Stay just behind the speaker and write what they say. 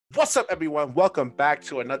What's up, everyone? Welcome back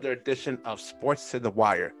to another edition of Sports to the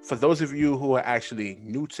Wire. For those of you who are actually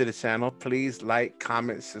new to the channel, please like,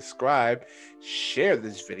 comment, subscribe, share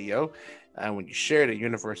this video. And when you share it, the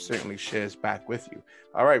universe certainly shares back with you.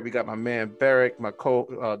 All right, we got my man Berick, the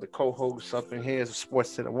co-host up in here of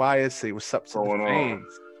Sports to the Wire. Say what's up to the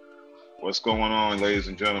fans. What's going on, ladies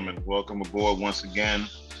and gentlemen? Welcome aboard once again.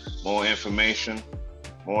 More information,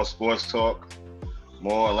 more sports talk,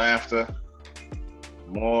 more laughter,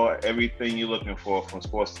 more everything you're looking for from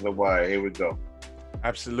Sports to the Wire. Here we go.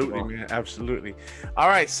 Absolutely, man. Absolutely. All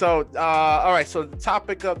right. So the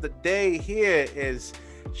topic of the day here is: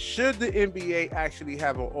 should the NBA actually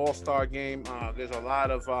have an All-Star game? There's a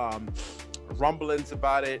lot of rumblings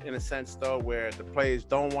about it, in a sense, though, where the players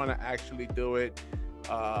don't want to actually do it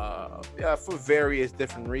for various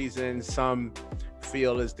different reasons. Some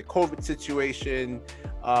feel it's the COVID situation.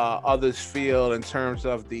 Others feel in terms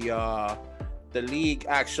of the league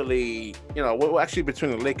actually, actually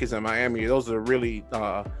between the Lakers and Miami, those are really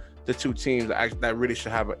the two teams that really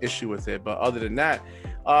should have an issue with it. But other than that,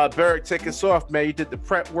 Berick, take us off, man. You did the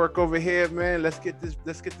prep work over here, man. Let's get this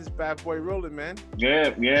bad boy rolling, man.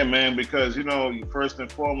 Yeah, man. Because first and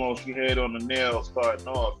foremost, you hit on the nail starting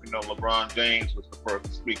off. LeBron James was the first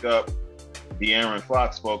to speak up. De'Aaron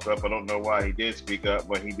Fox spoke up. I don't know why he did speak up,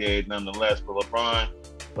 but he did nonetheless. But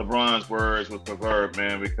LeBron's words was proverb,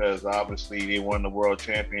 man, because obviously they won the world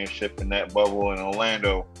championship in that bubble in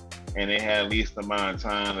Orlando, and they had at least the amount of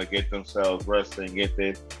time to get themselves rested and get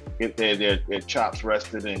their chops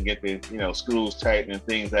rested and get their screws tightened and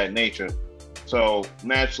things of that nature. So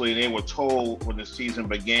naturally, they were told when the season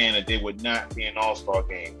began that they would not be an All-Star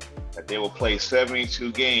game, that they will play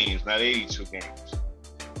 72 games, not 82 games.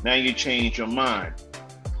 Now you change your mind.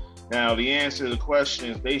 Now, the answer to the question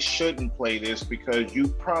is they shouldn't play this because you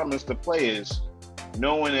promised the players,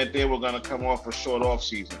 knowing that they were going to come off a short off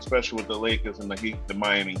season, especially with the Lakers and the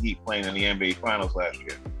Miami Heat playing in the NBA Finals last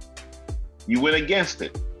year. You went against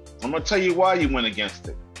it. I'm going to tell you why you went against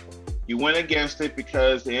it. You went against it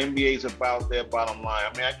because the NBA is about their bottom line.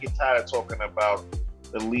 I mean, I get tired of talking about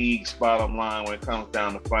the league's bottom line when it comes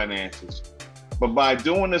down to finances. But by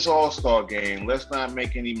doing this All-Star game, let's not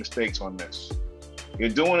make any mistakes on this. You're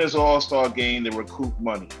doing this All-Star game to recoup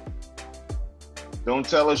money. Don't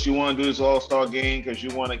tell us you want to do this All-Star game because you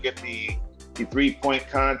want to get the three-point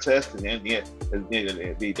contest and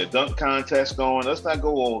the dunk contest going. Let's not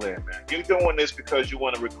go all there, man. You're doing this because you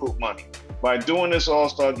want to recoup money. By doing this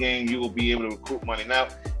All-Star game, you will be able to recoup money. Now,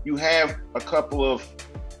 you have a couple of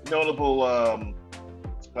notable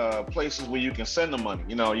places where you can send the money.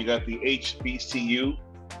 You got the HBCU,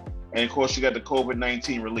 and of course, you got the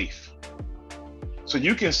COVID-19 relief. So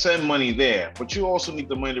you can send money there, but you also need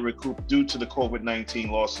the money to recoup due to the COVID-19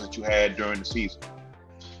 losses that you had during the season.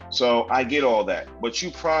 So I get all that, but you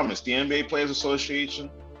promised the NBA Players Association,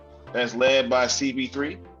 that's led by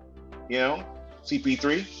CP3,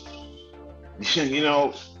 CP3,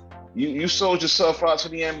 you sold yourself out to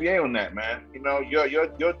the NBA on that, man.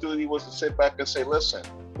 Your duty was to sit back and say, listen,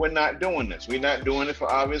 we're not doing this. We're not doing it for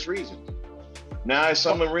obvious reasons. Now, in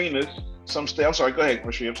some arenas, I'm sorry, go ahead,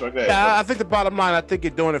 Rashid. I'm sorry, go ahead. Yeah, I think the bottom line, I think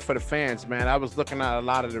you're doing it for the fans, man. I was looking at a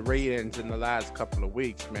lot of the ratings in the last couple of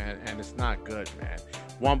weeks, man, and it's not good, man.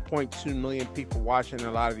 1.2 million people watching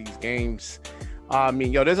a lot of these games. I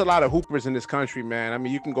mean, there's a lot of hoopers in this country, man. I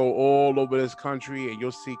mean, you can go all over this country and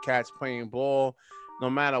you'll see cats playing ball, no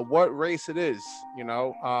matter what race it is. It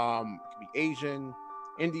could be Asian,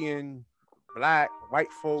 Indian, Black,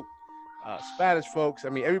 white folk, Spanish folks. I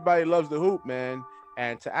mean, everybody loves the hoop, man.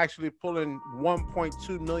 And to actually pull in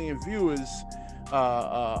 1.2 million viewers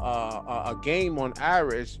a game on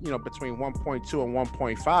average, between 1.2 and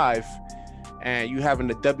 1.5, and you having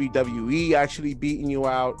the WWE actually beating you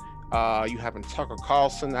out, you having Tucker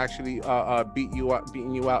Carlson actually beating you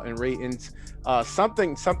out in ratings.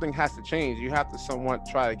 Something has to change. You have to somewhat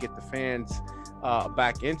try to get the fans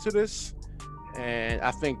back into this. And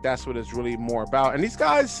I think that's what it's really more about. And these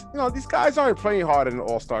guys aren't playing hard in the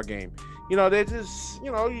All-Star game. They're just,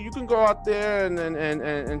 you can go out there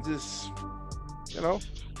and just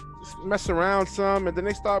mess around some, and then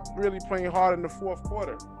they start really playing hard in the fourth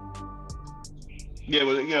quarter. Yeah,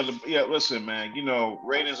 well, listen, man,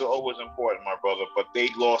 ratings are always important, my brother, but they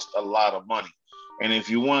lost a lot of money. And if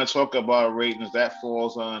you want to talk about ratings, that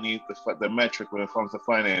falls underneath the metric when it comes to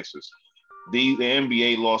finances. The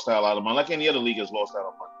NBA lost out a lot of money, like any other league has lost out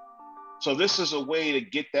of money. So this is a way to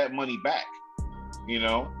get that money back.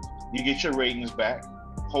 You get your ratings back,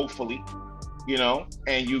 hopefully,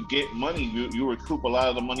 and you get money. You recoup a lot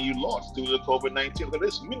of the money you lost due to COVID-19. Look at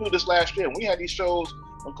this. We knew this last year. We had these shows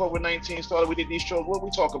when COVID-19 started, we did these shows. What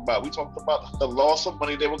we talk about? We talked about the loss of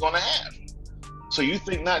money they were going to have. So you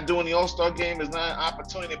think not doing the All-Star game is not an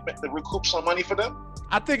opportunity to recoup some money for them?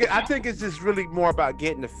 I think it's just really more about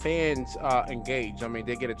getting the fans engaged. I mean,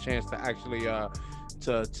 they get a chance to actually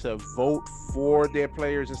to vote for their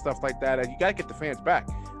players and stuff like that. And you gotta get the fans back.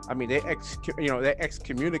 I mean, they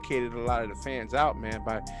excommunicated a lot of the fans out, man,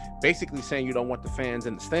 by basically saying you don't want the fans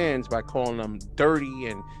in the stands, by calling them dirty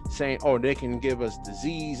and saying, oh, they can give us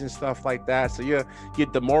disease and stuff like that. So you're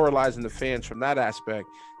demoralizing the fans from that aspect.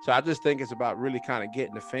 So I just think it's about really kind of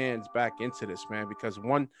getting the fans back into this, man, because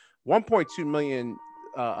 1.2 million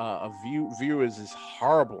viewers is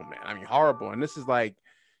horrible, man. I mean, horrible. And this is like,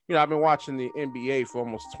 I've been watching the NBA for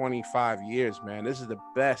almost 25 years, man. This is the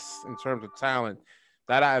best in terms of talent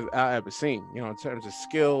that I've ever seen, in terms of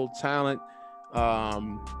skill, talent,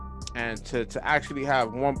 and to actually have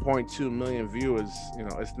 1.2 million viewers,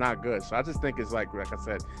 it's not good. So I just think it's like I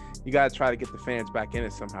said, you got to try to get the fans back in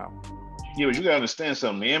it somehow. Yeah, but you got to understand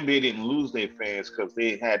something. The NBA didn't lose their fans because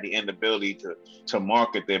they had the inability to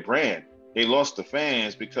market their brand. They lost the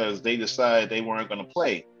fans because they decided they weren't going to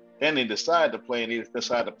play. Then they decided to play, and they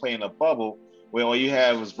decided to play in a bubble where all you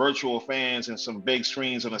have is virtual fans and some big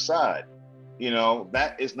screens on the side.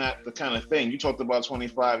 That is not the kind of thing. You talked about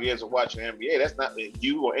 25 years of watching NBA. That's not what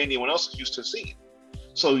you or anyone else is used to seeing.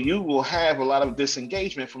 So you will have a lot of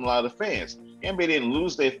disengagement from a lot of the fans. The NBA didn't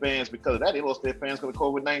lose their fans because of that. They lost their fans because of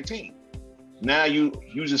COVID-19. Now you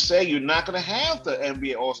just say you're not going to have the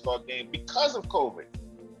NBA All-Star game because of COVID.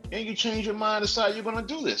 And you change your mind, decide you're going to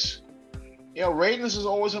do this. Ratings is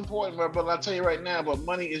always important, but I'll tell you right now, but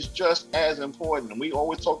money is just as important. And we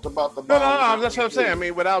always talked about the... No, that's what I'm saying. I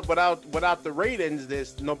mean, without the ratings,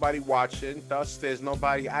 there's nobody watching. Thus, there's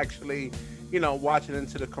nobody actually, watching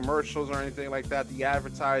into the commercials or anything like that. The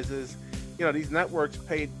advertisers, these networks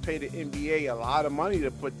pay the NBA a lot of money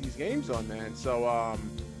to put these games on, man. So,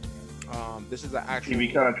 this is an actual...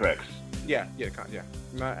 TV contracts. Yeah.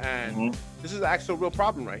 And this is an actual real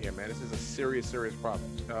problem right here, man. This is a serious problem.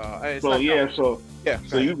 So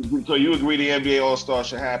you agree the NBA All-Star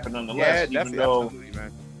should happen nonetheless? Yeah, definitely, absolutely,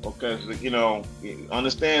 man. Okay,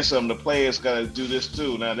 understand something. The players got to do this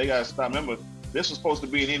too. Now they got to stop. Remember, this was supposed to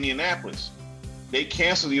be in Indianapolis. They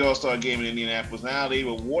canceled the All-Star game in Indianapolis. Now they've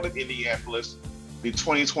awarded Indianapolis the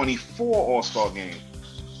 2024 All-Star game,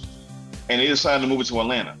 and they decided to move it to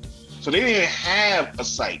Atlanta. So they didn't even have a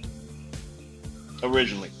site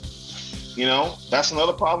originally. That's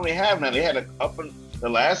another problem they have now. They had to up in the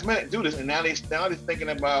last minute do this, and now they're thinking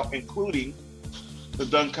about including the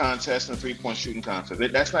dunk contest and the 3-point shooting contest.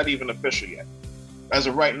 That's not even official yet. As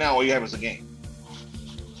of right now, all you have is a game.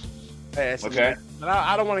 Hey, okay.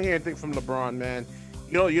 I don't want to hear anything from LeBron, man.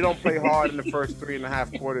 You don't play hard in the first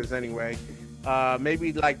 3.5 quarters anyway.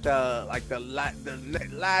 Maybe like the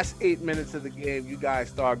last 8 minutes of the game, you guys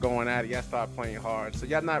start going at it. Y'all start playing hard. So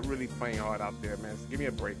y'all not really playing hard out there, man. So give me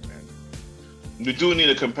a break, man. We do need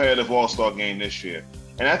a competitive All-Star game this year.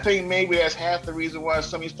 And I think maybe that's half the reason why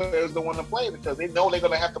some of these players don't want to play, because they know they're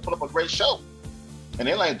going to have to put up a great show. And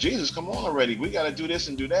they're like, Jesus, come on already. We got to do this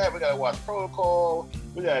and do that. We got to watch protocol.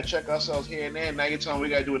 We got to check ourselves here and there. Now you're telling me we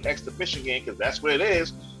got to do an exhibition game because that's what it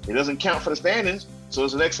is. It doesn't count for the standings. So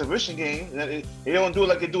it's an exhibition game. They don't do it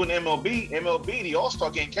like they do in MLB. MLB, the All-Star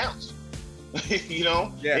game counts.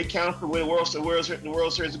 It counts for where the World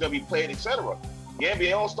Series is going to be played, etc. The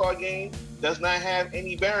NBA All-Star game does not have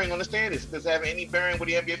any bearing on the standings. It doesn't have any bearing with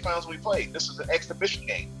the NBA Finals we played. This is an exhibition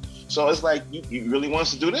game. So it's like, you really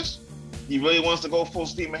wants to do this? You really wants to go full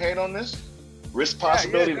steam ahead on this? Risk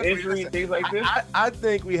possibility of injury and things like this? I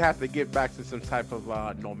think we have to get back to some type of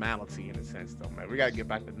normality in a sense, though, man. We got to get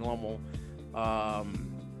back to normal.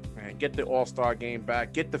 Man, get the All-Star game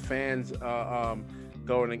back. Get the fans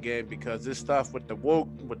going again, because this stuff with the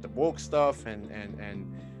woke stuff and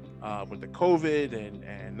with the COVID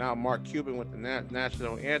and now Mark Cuban with the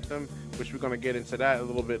national anthem, which we're going to get into that a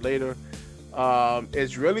little bit later.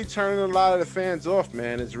 It's really turning a lot of the fans off,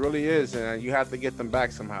 man. It really is, and you have to get them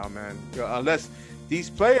back somehow, man. Unless these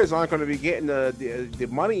players aren't going to be getting the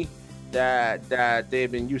money that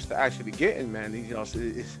they've been used to actually getting, man.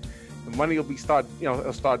 The money will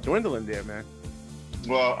it'll start dwindling there, man.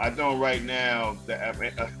 Well, I know right now that,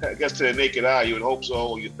 I guess to the naked eye, you would hope so,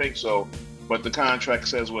 or you think so, but the contract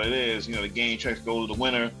says what it is. The game checks go to the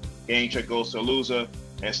winner, game check goes to the loser,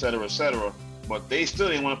 et cetera, et cetera. But they still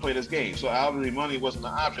didn't want to play this game. So obviously money wasn't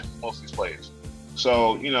an option for most of these players.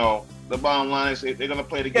 So, the bottom line is they're going to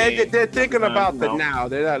play the game. Yeah, they're thinking about the now.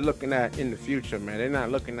 They're not looking at in the future, man. They're not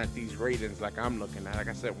looking at these ratings like I'm looking at. Like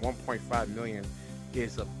I said, 1.5 million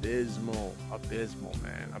is abysmal,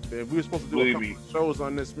 man. We were supposed to do a couple of shows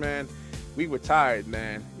on this, man. We were tired,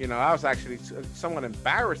 man. You know, I was actually somewhat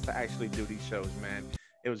embarrassed to actually do these shows, man.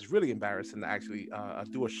 It was really embarrassing to actually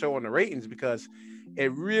do a show on the ratings, because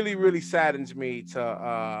it really, really saddens me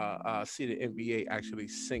to see the NBA actually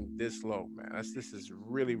sink this low, man. This is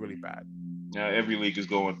really, really bad. Yeah, every league is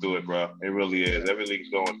going through it, bro. It really is. Every league is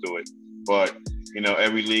going through it. But you know,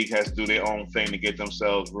 every league has to do their own thing to get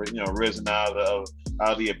themselves, risen out of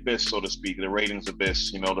the abyss, so to speak, the ratings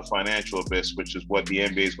abyss, the financial abyss, which is what the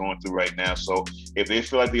NBA is going through right now. So if they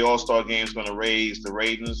feel like the All-Star game is going to raise the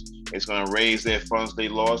ratings, it's going to raise their funds they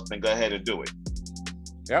lost, then go ahead and do it.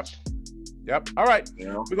 Yep. All right.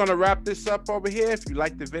 We're going to wrap this up over here. If you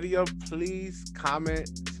like the video, please comment,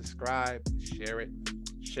 subscribe, share it.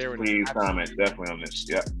 Please comment definitely on this.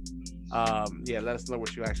 Yeah. Let us know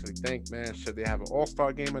what you actually think, man. Should they have an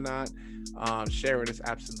all-star game or not? Sharing is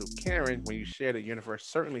absolute caring. When you share, the universe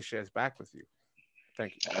certainly shares back with you.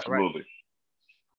 Thank you. Absolutely.